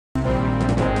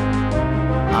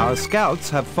Our scouts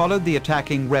have followed the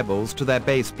attacking rebels to their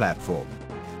base platform.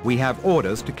 We have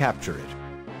orders to capture it.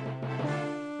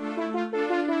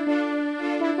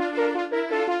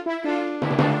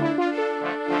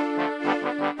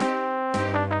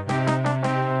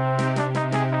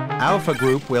 Alpha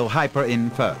Group will hyper in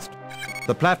first.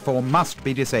 The platform must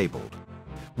be disabled.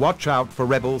 Watch out for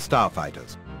rebel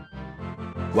starfighters.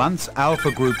 Once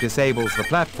Alpha Group disables the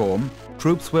platform,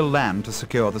 troops will land to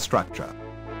secure the structure.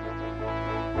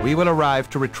 We will arrive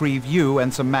to retrieve you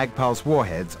and some Magpulse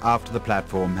warheads after the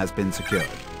platform has been secured.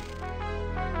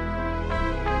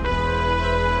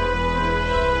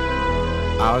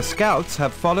 Our scouts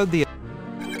have followed the...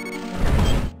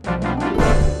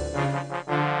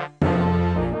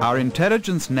 Our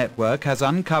intelligence network has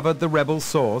uncovered the rebel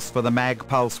source for the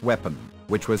Magpulse weapon,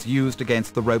 which was used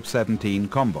against the Rope 17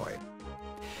 convoy.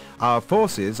 Our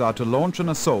forces are to launch an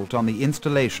assault on the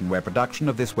installation where production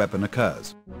of this weapon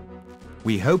occurs.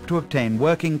 We hope to obtain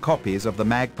working copies of the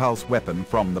Magpulse weapon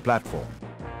from the platform.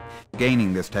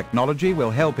 Gaining this technology will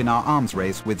help in our arms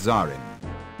race with Zarin.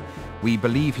 We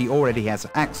believe he already has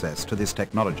access to this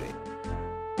technology.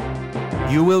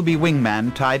 You will be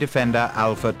Wingman TIE Defender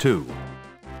Alpha 2.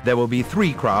 There will be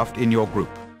 3 craft in your group.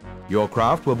 Your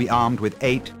craft will be armed with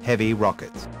 8 heavy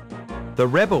rockets. The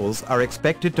rebels are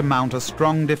expected to mount a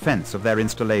strong defense of their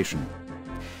installation.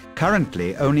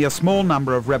 Currently, only a small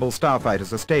number of rebel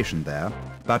starfighters are stationed there,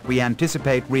 but we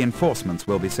anticipate reinforcements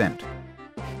will be sent.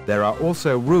 There are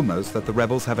also rumors that the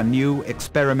rebels have a new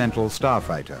experimental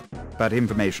starfighter, but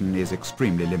information is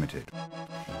extremely limited.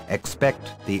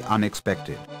 Expect the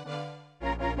unexpected.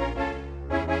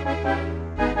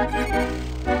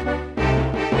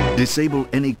 Disable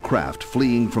any craft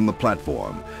fleeing from the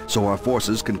platform so our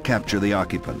forces can capture the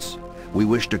occupants. We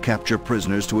wish to capture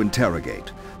prisoners to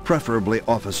interrogate, preferably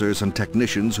officers and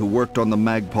technicians who worked on the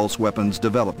Magpulse weapons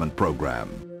development program.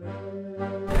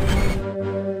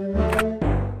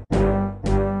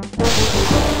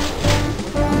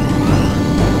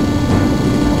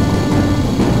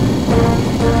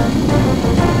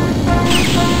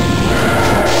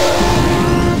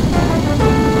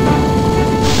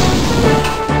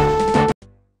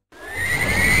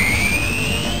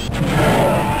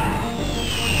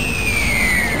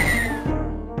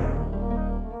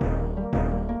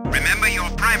 Remember, your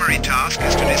primary task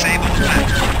is to disable the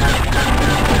platform.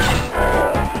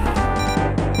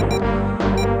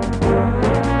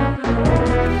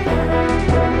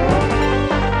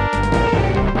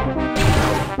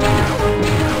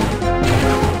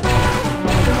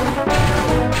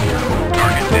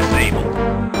 Target disabled.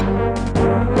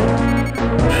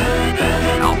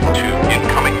 Alpha 2,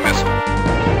 incoming missile.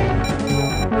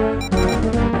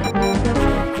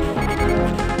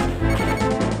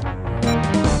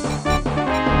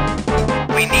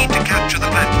 We need to capture the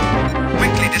platform.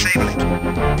 Quickly disable it.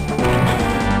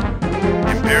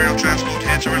 Imperial transport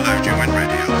heads are alert you when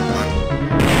ready, Alpha 1.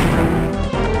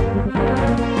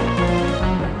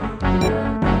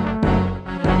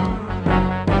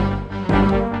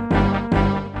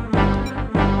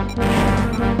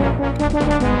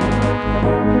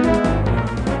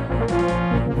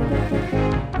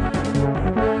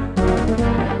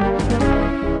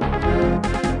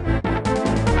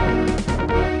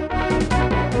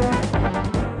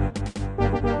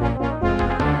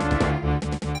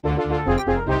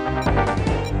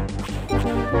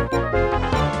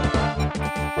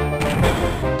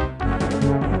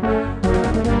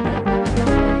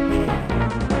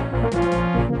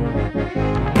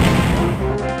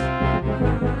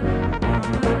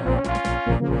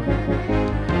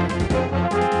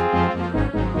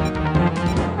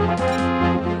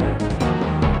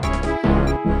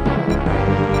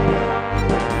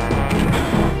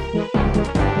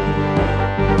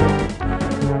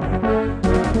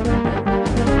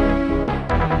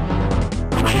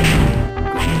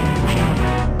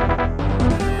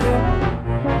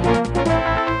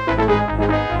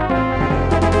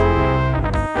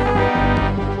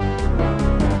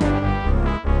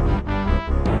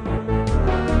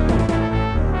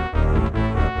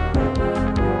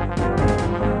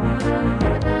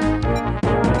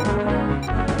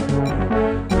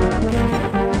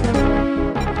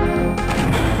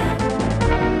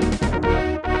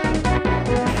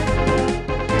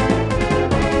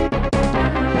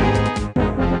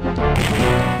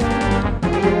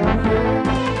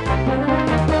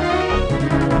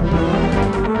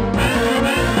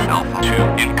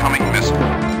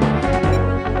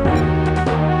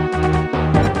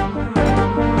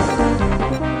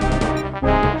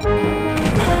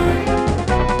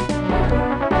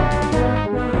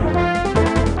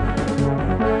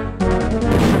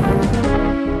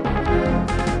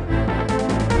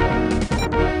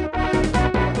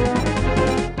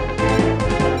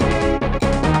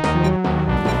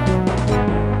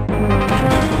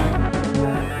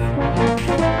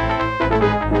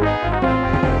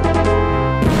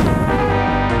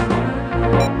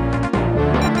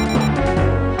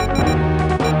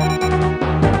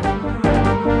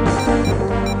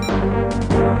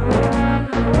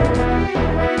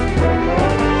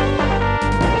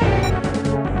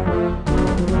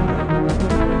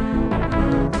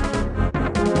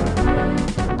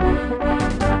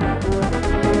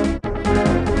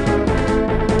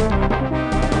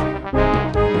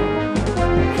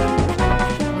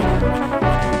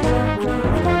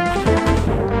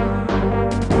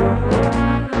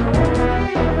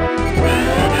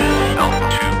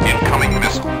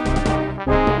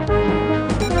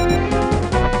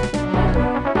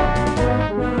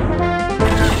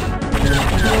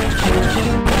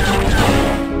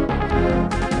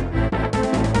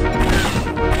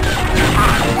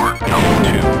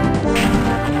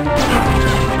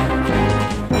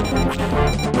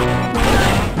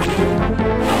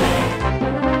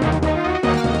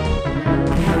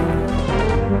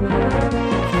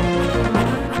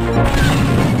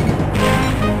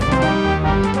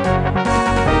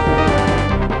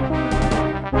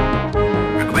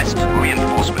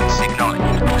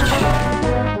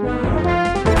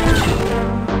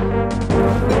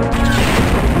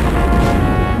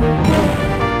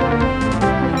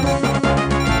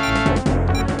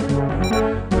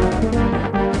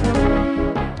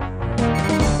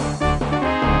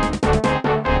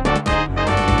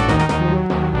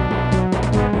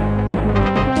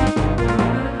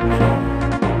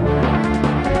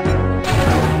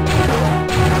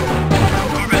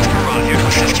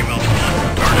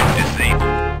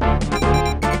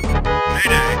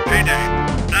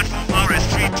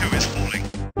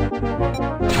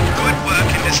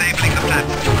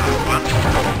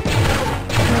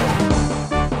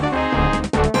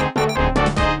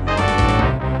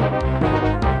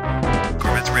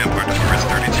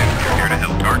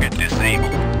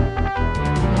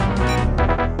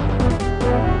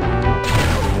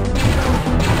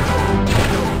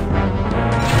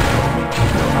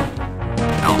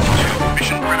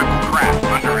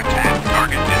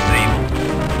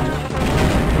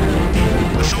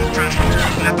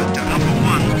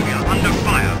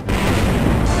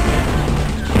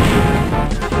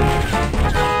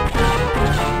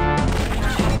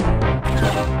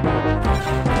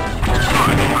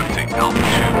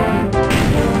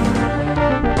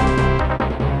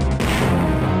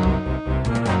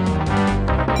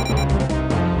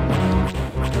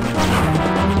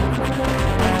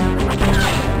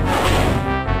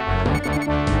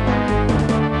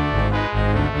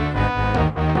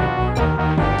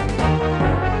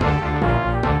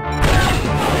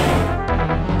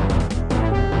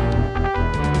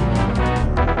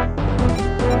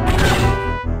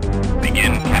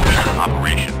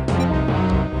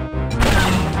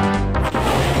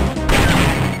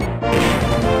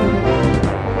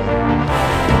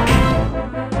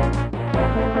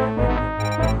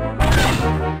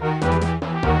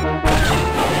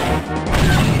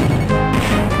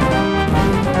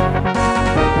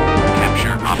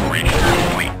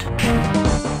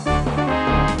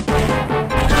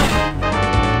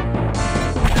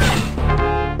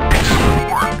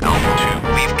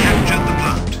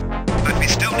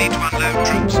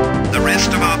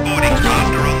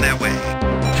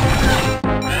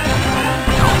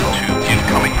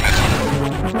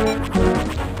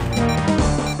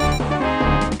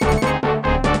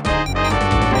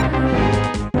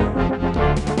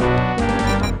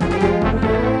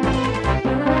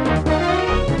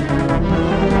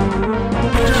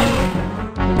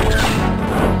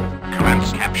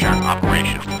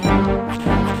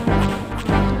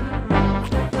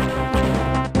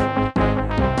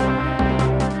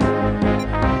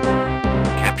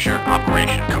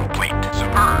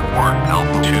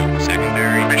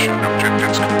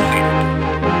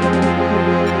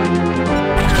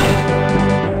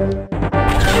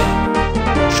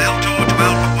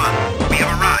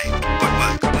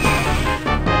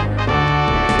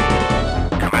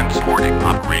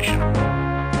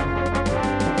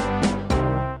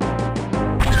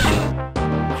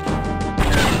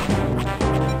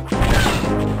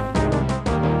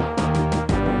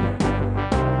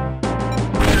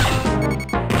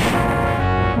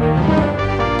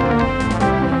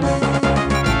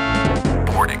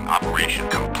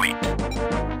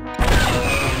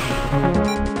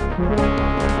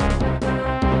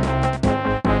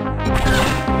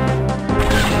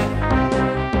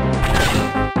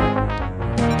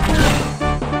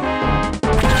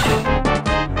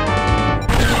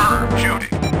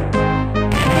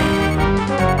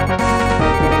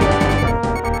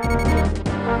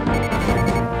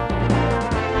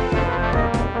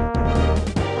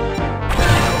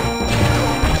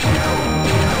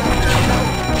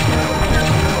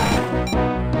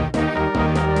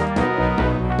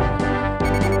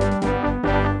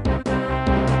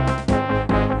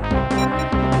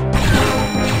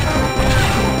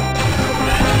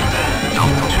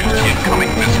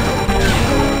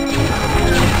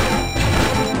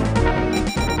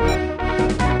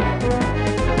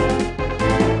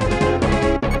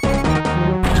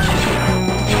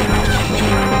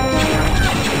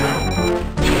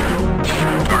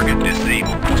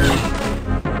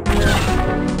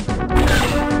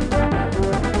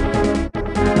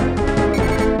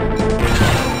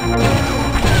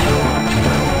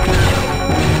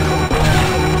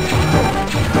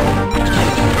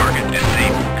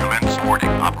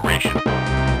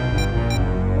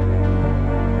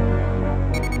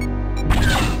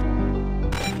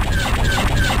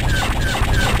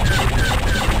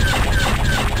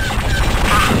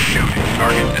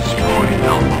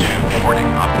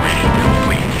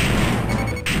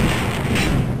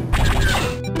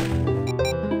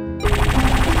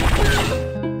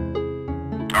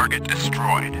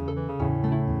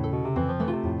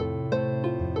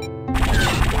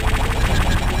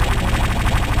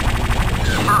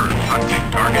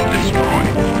 Target destroyed.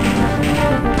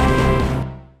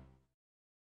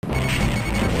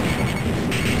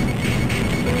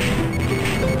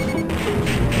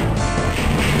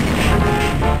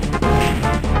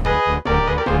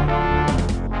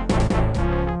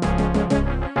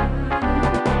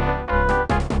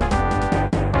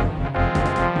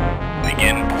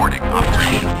 Begin boarding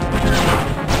operation.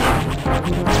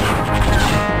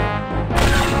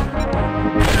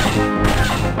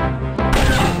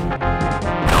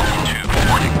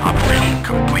 Operation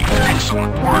complete.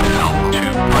 Excellent work, Alpha 2.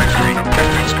 Primary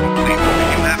objectives complete.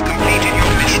 You have completed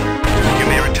your mission. You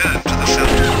may return to the cell.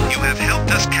 You have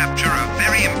helped us capture a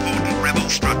very important rebel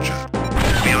structure.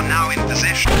 We are now in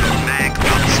possession of MAG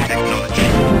Pulse technology.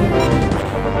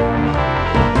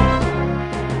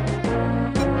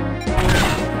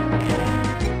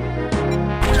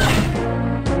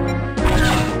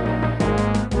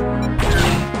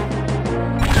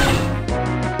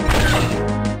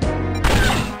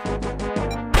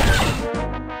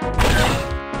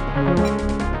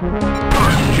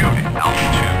 Good shooting, Alpha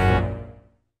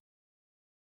 2.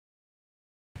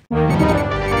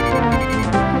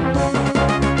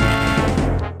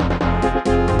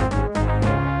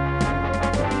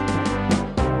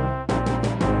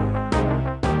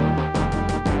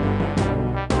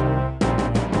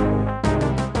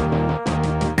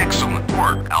 Excellent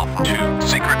work, Alpha 2.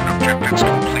 Secret objectives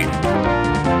completed.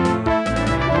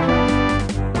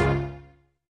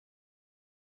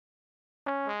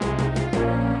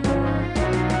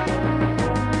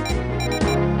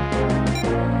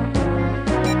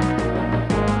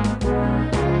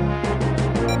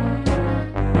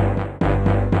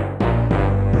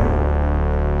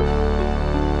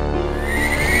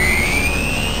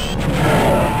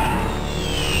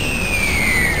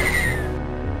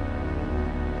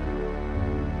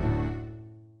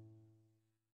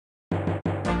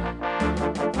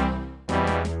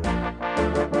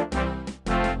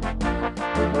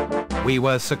 We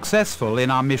were successful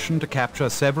in our mission to capture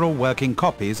several working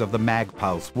copies of the MAG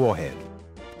Pulse warhead.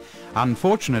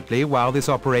 Unfortunately, while this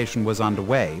operation was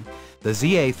underway, the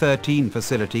ZA-13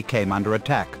 facility came under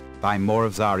attack by more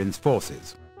of Zarin's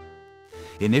forces.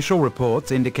 Initial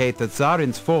reports indicate that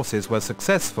Zarin's forces were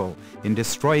successful in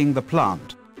destroying the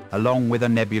plant, along with a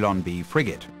Nebulon B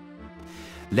frigate.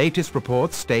 Latest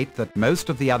reports state that most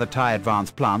of the other TIE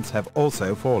Advanced plants have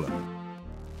also fallen.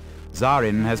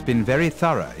 Zarin has been very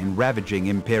thorough in ravaging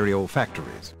Imperial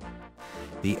factories.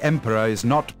 The Emperor is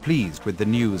not pleased with the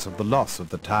news of the loss of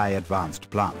the TIE Advanced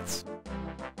plants.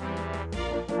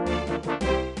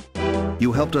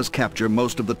 You helped us capture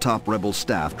most of the top rebel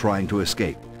staff trying to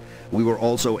escape. We were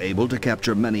also able to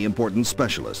capture many important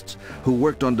specialists who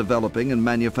worked on developing and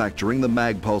manufacturing the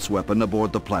MAG Pulse weapon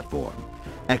aboard the platform.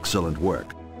 Excellent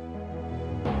work.